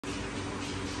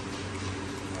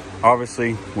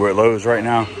obviously we're at Lowe's right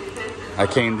now. I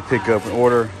came to pick up an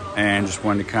order and just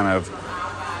wanted to kind of,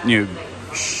 you know,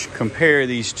 compare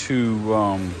these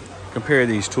toolboxes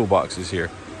here.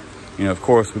 You know, of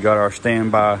course, we got our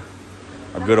standby,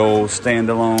 our good old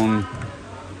standalone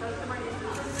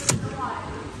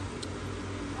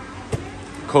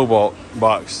Kobalt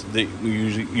box that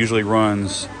usually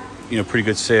runs, you know, pretty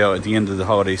good sale at the end of the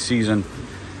holiday season.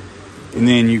 And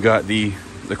then you got the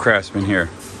Craftsman here.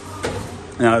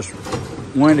 Now, I just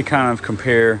wanted to kind of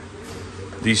compare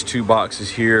these two boxes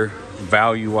here,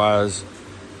 value-wise,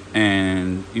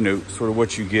 and, you know, sort of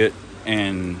what you get.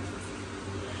 And,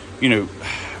 you know,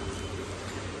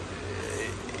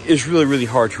 it's really, really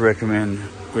hard to recommend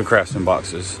the Craftsman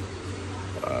boxes.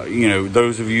 You know,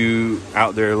 those of you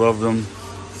out there love them.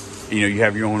 You know, you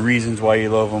have your own reasons why you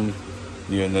love them.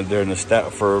 You know, they're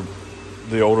nostalgic for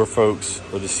the older folks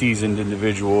or the seasoned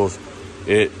individuals.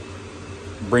 It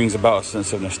brings about a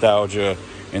sense of nostalgia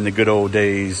in the good old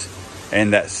days,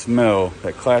 and that smell,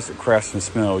 that classic Craftsman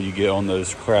smell you get on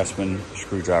those Craftsman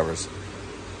screwdrivers.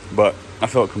 But I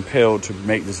felt compelled to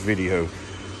make this video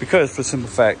because, for the simple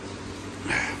fact,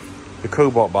 the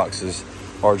Kobalt boxes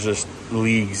are just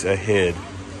leagues ahead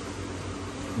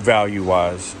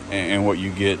value-wise and what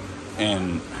you get.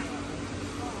 And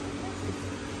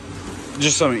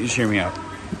just something, just hear me out.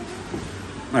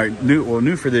 All right,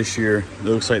 new for this year, it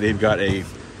looks like they've got I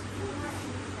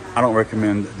don't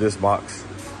recommend this box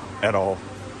at all.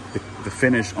 The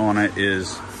finish on it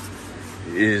is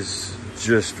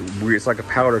just weird. It's like a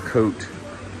powder coat,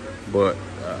 but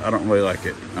I don't really like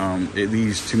it. It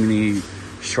leaves too many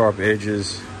sharp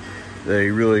edges.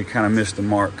 They really kind of missed the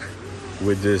mark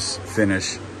with this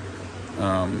finish.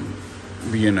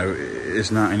 But, you know,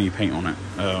 it's not any paint on it.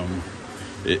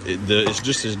 It's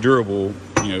just as durable,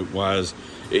 you know, wise.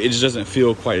 It just doesn't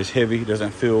feel quite as heavy. It doesn't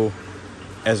feel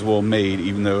as well made,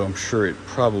 even though I'm sure it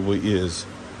probably is.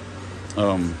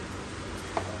 Let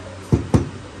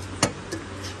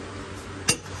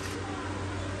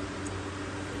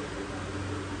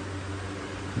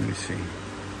me see.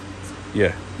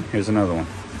 Yeah, here's another one.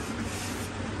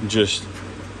 Just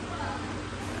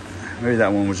maybe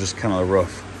that one was just kind of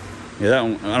rough. Yeah, that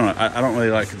one, I don't know. I don't really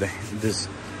like this.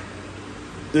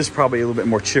 This is probably a little bit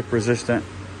more chip resistant.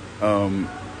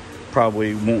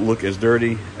 Probably won't look as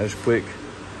dirty as quick,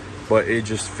 but it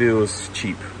just feels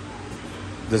cheap.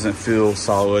 Doesn't feel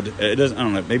solid. It doesn't. I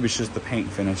don't know. Maybe it's just the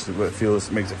paint finish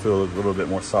that makes it feel a little bit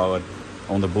more solid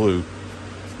on the blue.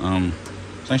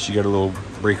 It's nice you got a little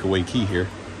breakaway key here.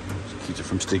 Just keeps it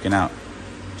from sticking out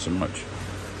so much.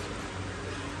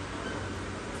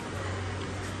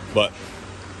 But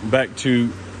back to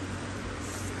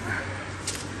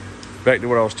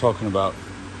what I was talking about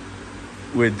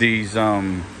with these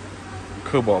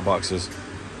Kobalt boxes.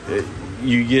 It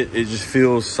just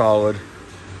feels solid.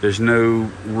 There's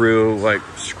no real like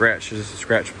scratch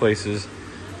places.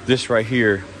 This right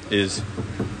here is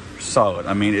solid.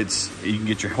 I mean, you can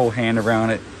get your whole hand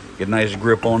around it, get a nice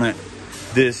grip on it.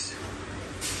 This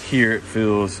here, it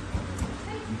feels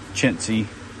chintzy.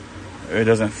 It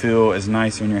doesn't feel as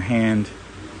nice in your hand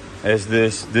as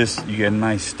this. You get a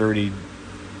nice sturdy,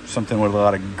 something with a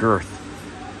lot of girth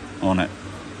on it.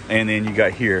 And then you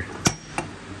got here,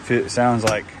 it sounds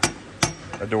like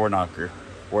a door knocker.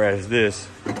 Whereas this,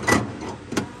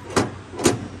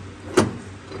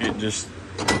 it just,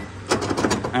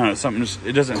 I don't know, something just,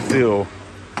 it doesn't feel,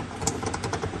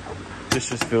 this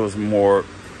just feels more,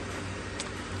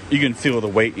 you can feel the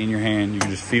weight in your hand. You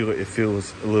can just feel it. It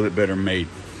feels a little bit better made.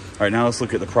 All right, now let's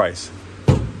look at the price.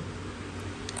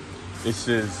 This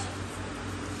is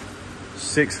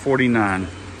 $6.49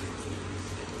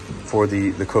 for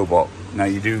the Kobalt. Now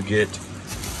you do get,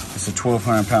 it's a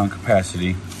 1,200 pound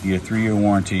capacity. You get a 3-year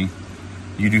warranty.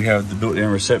 You do have the built-in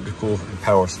receptacle and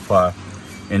power supply,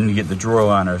 and you get the drawer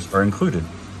liners are included.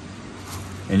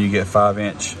 And you get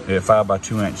 5 by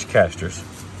 2 inch casters.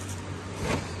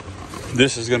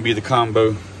 This is going to be the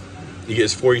combo. You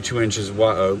get 42 inches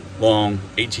long,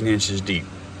 18 inches deep.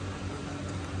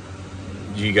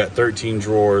 You got 13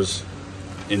 drawers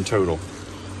in total.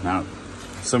 Now,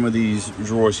 some of these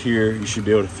drawers here, you should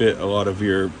be able to fit a lot of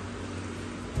your,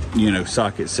 you know,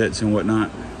 socket sets and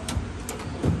whatnot.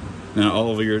 Now,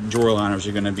 all of your drawer liners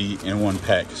are going to be in one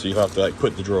pack, so you have to like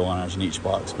put the drawer liners in each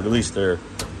box, but at least they're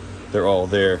all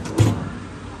there.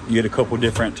 You get a couple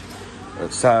different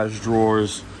size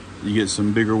drawers. You get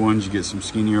some bigger ones, you get some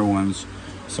skinnier ones.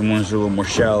 Some ones are a little more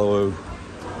shallow,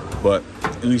 but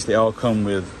at least they all come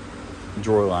with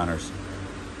drawer liners.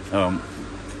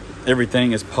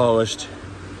 Everything is polished.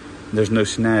 There's no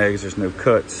snags, there's no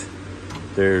cuts.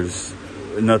 There's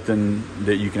nothing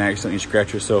that you can accidentally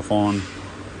scratch yourself on.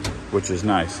 which is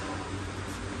nice.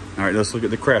 All right, let's look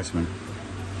at the Craftsman.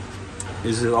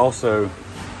 This is also,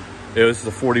 this is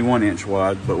a 41 inch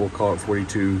wide, but we'll call it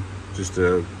 42 just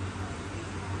to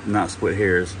not split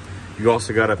hairs. You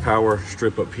also got a power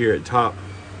strip up here at top.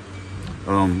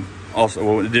 Also,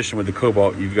 well, in addition with the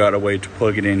Kobalt, you've got a way to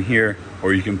plug it in here,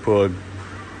 or you can plug,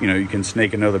 you know, you can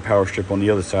snake another power strip on the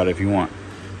other side if you want.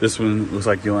 This one looks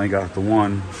like you only got the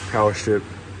one power strip,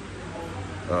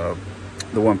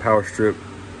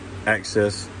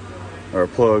 access, or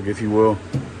plug, if you will.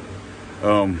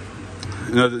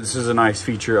 This is a nice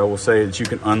feature. I will say that you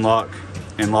can unlock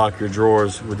and lock your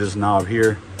drawers with this knob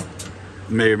here.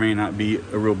 May or may not be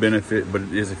a real benefit, but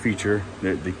it is a feature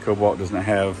that the Kobalt does not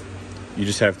have. You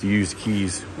just have to use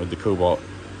keys with the Kobalt.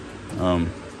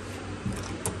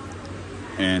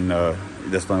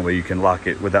 That's the only way you can lock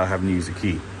it without having to use a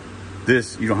key.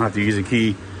 This, you don't have to use a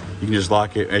key. You can just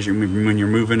lock it as when you're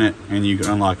moving it, and you can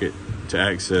unlock it to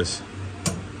access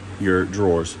your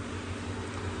drawers.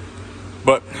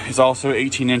 But it's also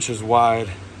 18 inches wide,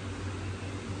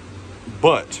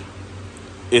 but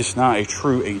it's not a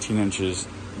true 18 inches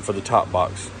for the top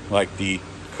box like the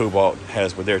Kobalt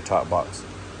has with their top box.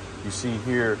 You see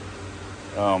here,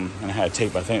 and I had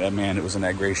tape, I think that man that was in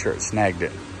that gray shirt snagged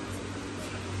it.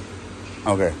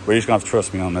 Okay, but you're just gonna have to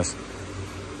trust me on this.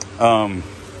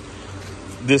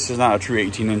 This is not a true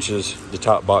 18 inches. The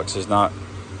top box is not.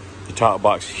 The top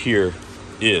box here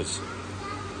is,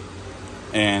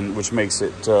 and which makes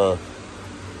it kind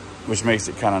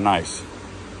of nice.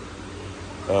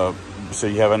 So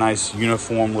you have a nice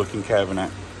uniform looking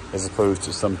cabinet as opposed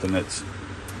to something that's,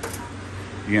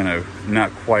 you know,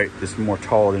 not quite, it's more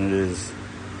tall than it is.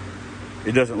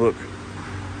 It doesn't look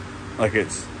like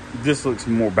it's, this looks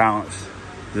more balanced.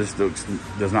 This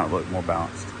does not look more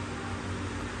balanced.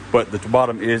 But the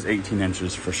bottom is 18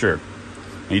 inches for sure.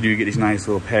 And you do get these nice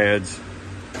little pads.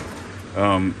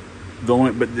 But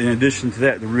in addition to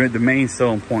that, the main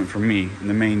selling point for me and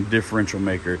the main differential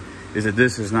maker is that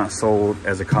this is not sold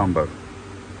as a combo.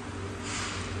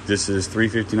 This is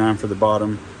 $359 for the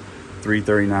bottom,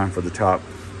 $339 for the top.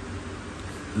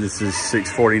 This is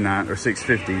 $649 or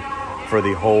 $650 for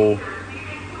the whole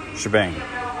shebang.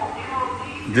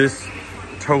 This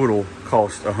total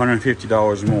costs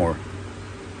 $150 more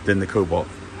than the Kobalt.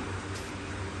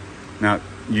 Now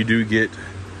you do get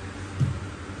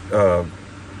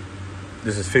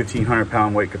this is 1,500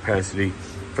 pound weight capacity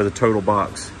for the total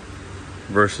box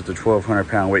versus the 1,200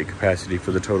 pound weight capacity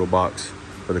for the total box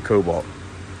for the Kobalt.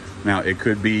 Now it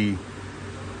could be,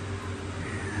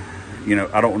 you know,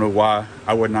 I don't know why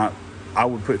I would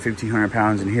put 1,500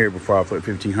 pounds in here before I put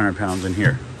 1,500 pounds in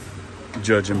here,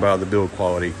 judging by the build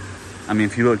quality. I mean,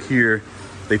 if you look here,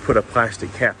 they put a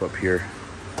plastic cap up here.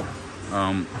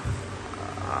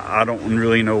 I don't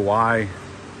really know why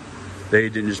they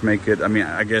didn't just make it. I mean,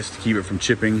 I guess to keep it from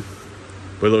chipping,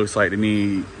 but it looks like to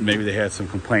me maybe they had some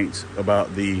complaints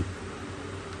about the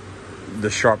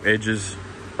sharp edges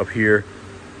up here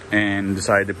and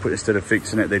decided to put, instead of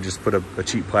fixing it, they just put a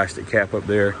cheap plastic cap up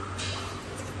there.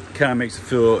 Kind of makes it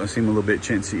feel and seem a little bit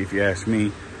chintzy, if you ask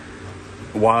me.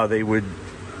 Why they would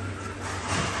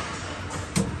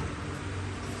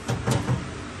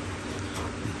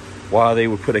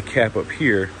put a cap up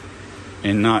here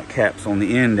and not caps on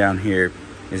the end down here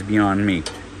is beyond me.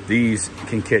 These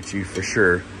can catch you for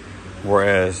sure,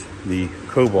 whereas the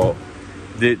Kobalt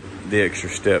did the extra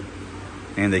step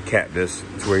and they capped this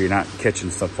to where you're not catching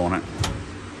stuff on it.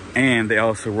 And they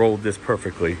also rolled this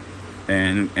perfectly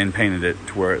and painted it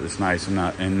to where it's nice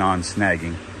and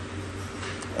non-snagging.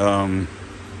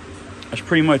 That's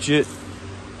pretty much it.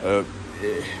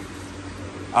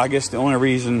 I guess the only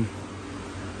reason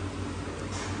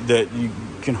that you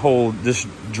can hold this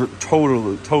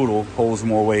total holds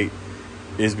more weight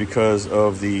is because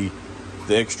of the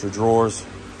extra drawers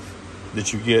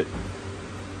that you get.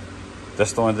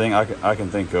 That's the only thing I can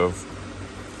think of.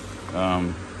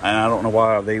 And I don't know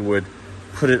why they would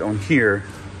put it on here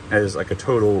as like a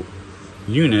total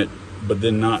unit, but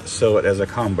then not sell it as a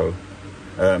combo.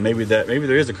 Maybe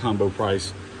there is a combo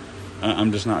price.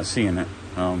 I'm just not seeing it.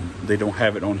 They don't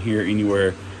have it on here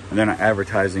anywhere, and they're not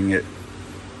advertising it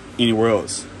anywhere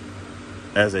else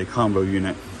as a combo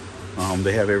unit.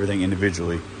 They have everything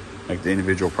individually, like the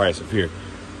individual price up here.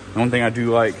 The only thing I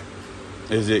do like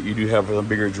is that you do have the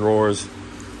bigger drawers,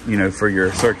 you know, for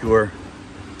your circular.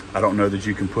 I don't know that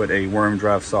you can put a worm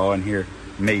drive saw in here,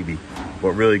 maybe,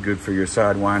 but really good for your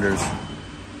side winders.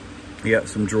 You got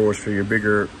some drawers for your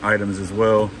bigger items as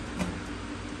well.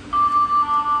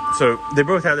 So they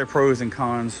both have their pros and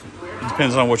cons. It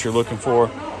depends on what you're looking for.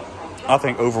 I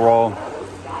think overall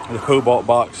the Kobalt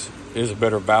box is a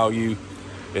better value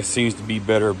It seems to be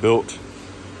better built,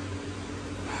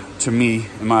 to me,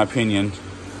 in my opinion.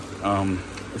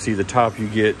 See, the top you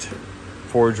get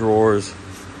 4 drawers.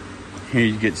 Here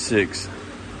you get 6.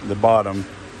 The bottom,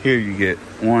 here you get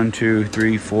 1, 2,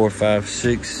 3, 4, 5,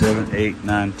 6, 7, 8,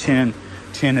 9, 10.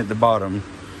 10 at the bottom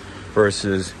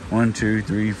versus 1, 2,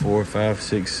 3, 4, 5,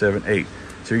 6, 7, 8.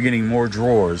 So you're getting more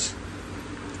drawers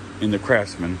in the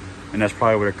Craftsman, and that's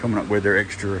probably what they're coming up with, their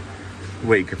extra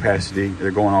weight capacity.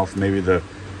 They're going off maybe the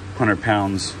 100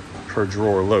 pounds per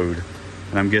drawer load,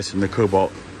 and I'm guessing the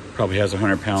Kobalt probably has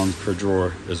 100 pounds per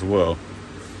drawer as well.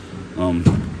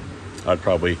 I'd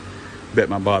probably bet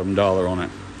my bottom dollar on it.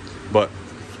 But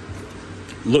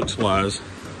looks wise,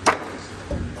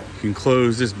 you can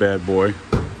close this bad boy.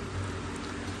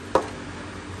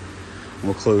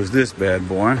 We'll close this bad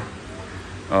boy.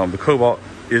 The Kobalt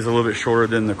is a little bit shorter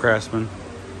than the Craftsman,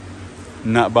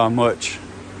 not by much,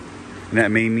 and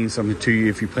that may mean something to you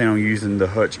if you plan on using the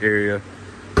hutch area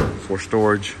for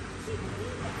storage.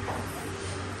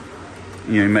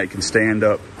 You know, you might can stand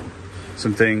up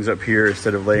some things up here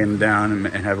instead of laying down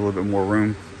and have a little bit more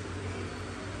room.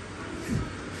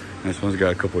 This one's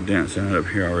got a couple of dents in it up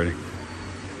here already.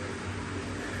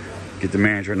 Get the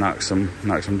manager to knock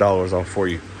some dollars off for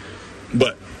you.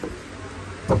 But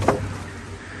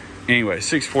anyway,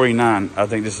 $649. I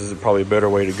think this is probably a better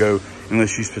way to go,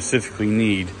 unless you specifically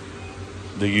need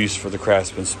the use for the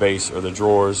Craftsman space or the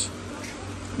drawers.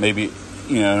 Maybe,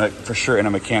 you know, like for sure in a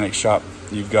mechanic shop,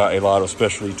 you've got a lot of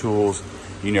specialty tools.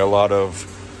 You know, a lot of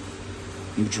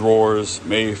drawers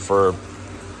maybe for,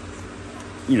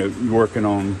 you know, you're working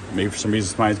on, maybe for some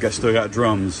reason somebody's still got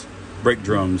drums, brake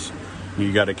drums. And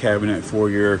you got a cabinet for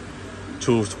your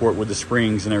tools to work with the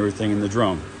springs and everything in the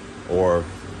drum, or,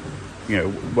 you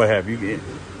know, what have you.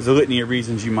 There's a litany of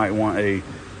reasons you might want a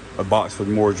box with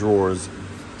more drawers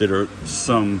that are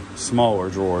some smaller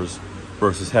drawers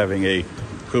versus having a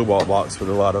Kobalt box with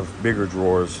a lot of bigger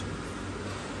drawers.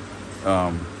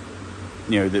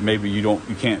 You know, that maybe you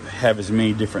can't have as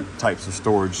many different types of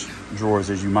storage drawers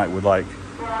as you would like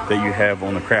that you have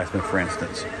on the Craftsman, for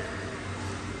instance,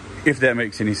 if that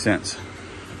makes any sense.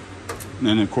 And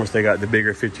then of course they got the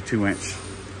bigger 52-inch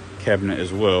cabinet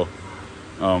as well.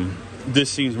 This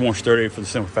seems more sturdy for the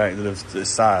simple fact that of the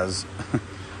size.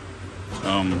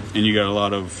 And you got a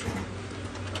lot of,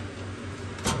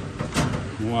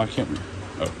 well, I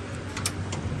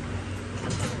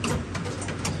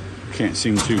can't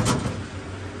seem to,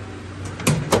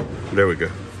 there we go.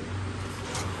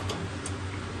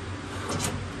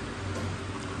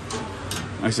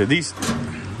 Like I said, this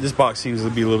box seems to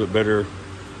be a little bit better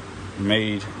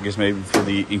made, I guess maybe for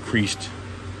the increased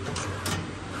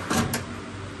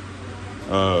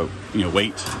you know,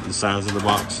 weight, the size of the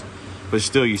box. But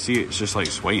still, you see it's just like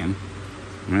swaying.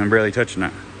 I mean, I'm barely touching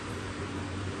it.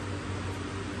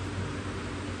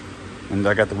 And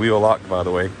I got the wheel locked, by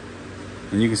the way.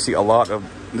 And you can see a lot of,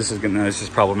 this is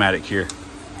problematic here.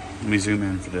 Let me zoom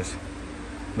in for this.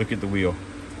 Look at the wheel.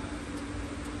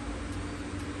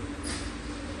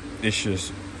 It's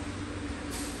just,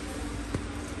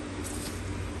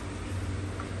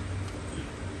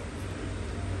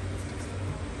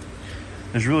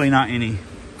 there's really not any.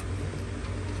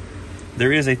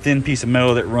 There is a thin piece of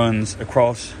metal that runs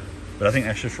across, but I think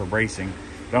that's just for bracing.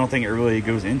 But I don't think it really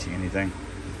goes into anything.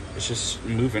 It's just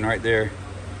moving right there.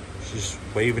 It's just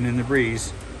waving in the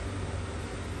breeze.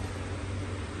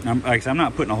 Like I said, I'm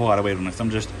not putting a whole lot of weight on this. I'm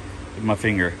just with my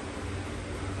finger,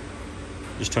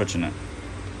 just touching it.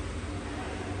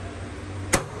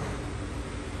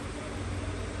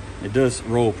 It does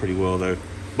roll pretty well though.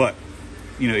 But,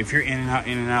 you know, if you're in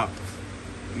and out,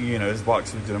 you know, this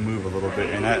box is gonna move a little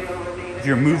bit. And that, if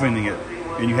you're moving it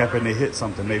and you happen to hit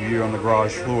something, maybe you're on the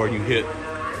garage floor and you hit,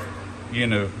 you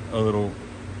know, a little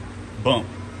bump,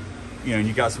 you know, and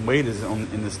you got some weight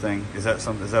in this thing. Is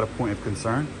that a point of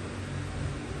concern?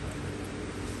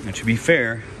 And to be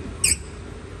fair,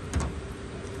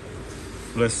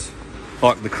 let's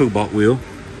lock the Kobalt wheel.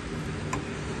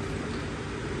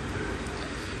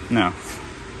 Now,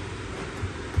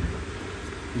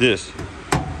 this,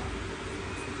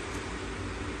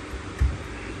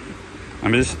 I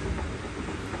mean, this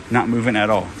not moving at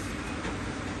all.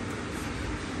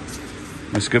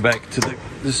 Let's go back to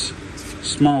this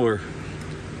smaller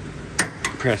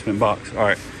Craftsman box. All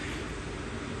right,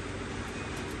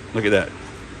 look at that.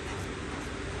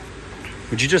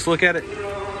 Would you just look at it?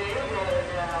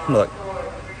 Look.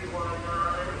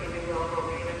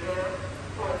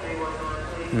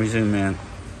 Let me zoom in.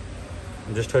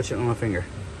 I'm just touching it with my finger.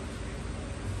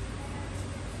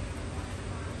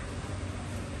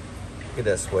 Look at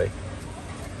that sway.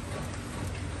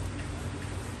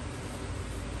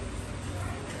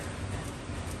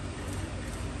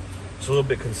 It's a little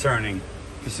bit concerning,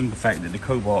 for the simple fact that the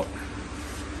Kobalt,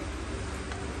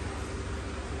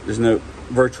 there's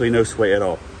virtually no sway at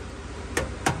all.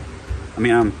 I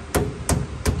mean, I'm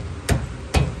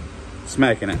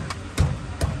smacking it,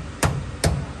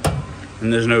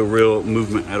 and there's no real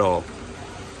movement at all.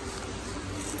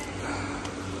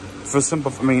 For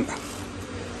simple, I mean,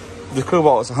 the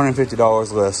Kobalt is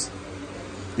 $150 less.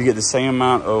 You get the same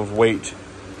amount of weight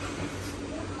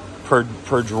per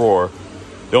drawer.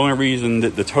 The only reason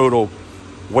that the total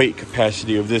weight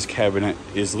capacity of this cabinet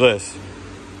is less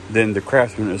than the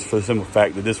Craftsman is for the simple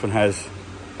fact that this one has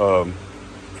 3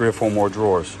 or 4 more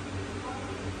drawers.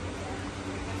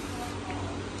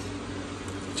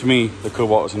 To me, the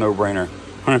Kobalt is a no-brainer.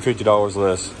 $150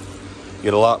 less. You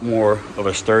get a lot more of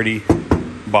a sturdy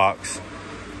box.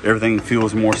 Everything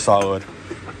feels more solid,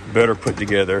 better put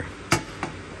together.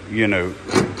 You know,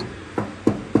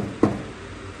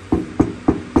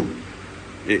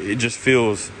 it just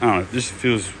feels, I don't know, it just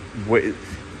feels way,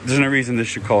 there's no reason this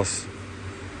should cost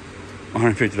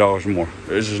 $150 more.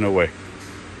 There's just no way.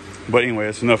 But anyway,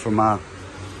 that's enough of my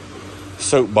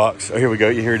soapbox. Oh, here we go.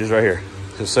 Here it is right here.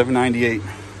 So $7.98.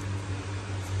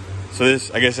 So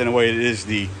this, I guess in a way, it is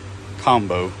the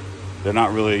combo. They're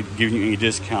not really giving you any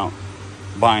discount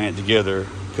buying it together,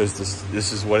 because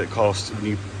this is what it costs when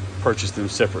you purchase them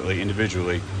separately,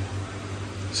 individually.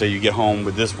 Say you get home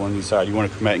with this one, you decide you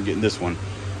want to come back and get this one.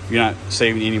 You're not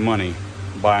saving any money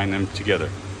buying them together.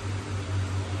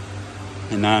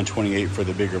 And $9.28 for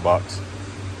the bigger box.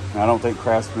 Now, I don't think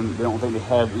Craftsman, they don't think they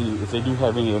have any. If they do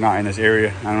have any, they're not in this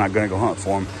area. I'm not going to go hunt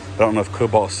for them. But I don't know if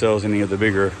Kobalt sells any of the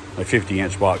bigger, like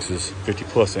 50-inch boxes,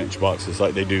 50+ inch boxes,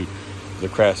 like they do the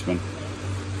Craftsman.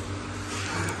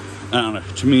 I don't know.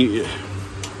 To me,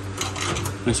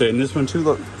 I say, and this one too.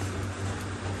 Look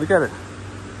at it.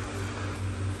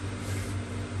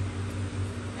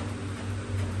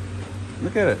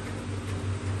 Look at it.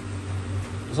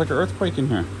 It's like an earthquake in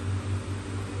here.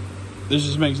 This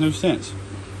just makes no sense.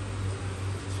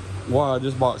 Why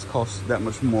this box costs that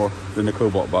much more than the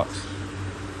Kobalt box?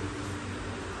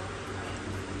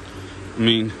 I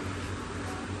mean,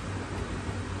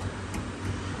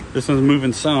 this one's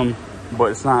moving some,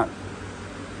 but it's not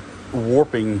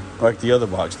warping like the other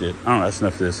box did. I don't know, that's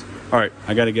enough of this. All right,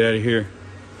 I got to get out of here.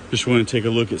 Just want to take a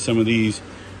look at some of these.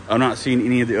 I'm not seeing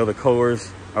any of the other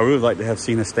colors. I really like to have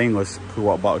seen a stainless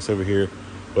Kobalt box over here,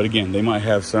 but again, they might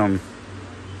have some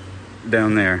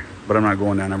down there, but I'm not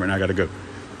going down there right now. I got to go.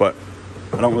 But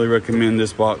I don't really recommend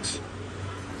this box.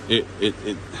 It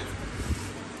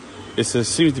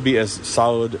seems to be as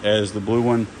solid as the blue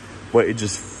one, but I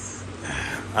just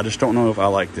don't know if I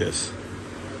like this.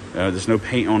 There's no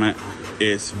paint on it.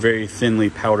 It's very thinly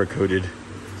powder coated,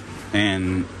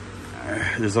 and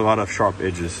there's a lot of sharp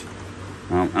edges.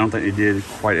 I don't think they did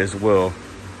quite as well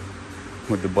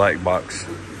with the black box.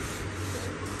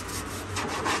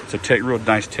 It's a real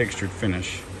nice textured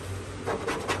finish.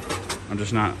 I'm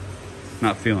just not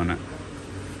feeling it.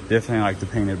 Definitely like the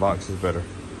painted boxes better.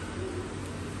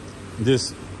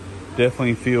 This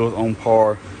definitely feels on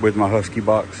par with my Husky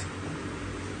box.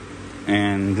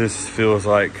 And this feels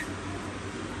like,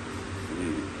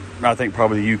 I think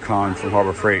probably the Yukon from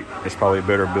Harbor Freight is probably a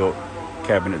better built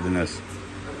cabinet than this.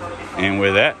 And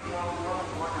with that,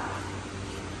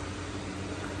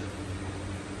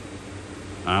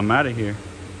 I'm out of here.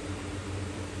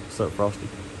 What's up, Frosty?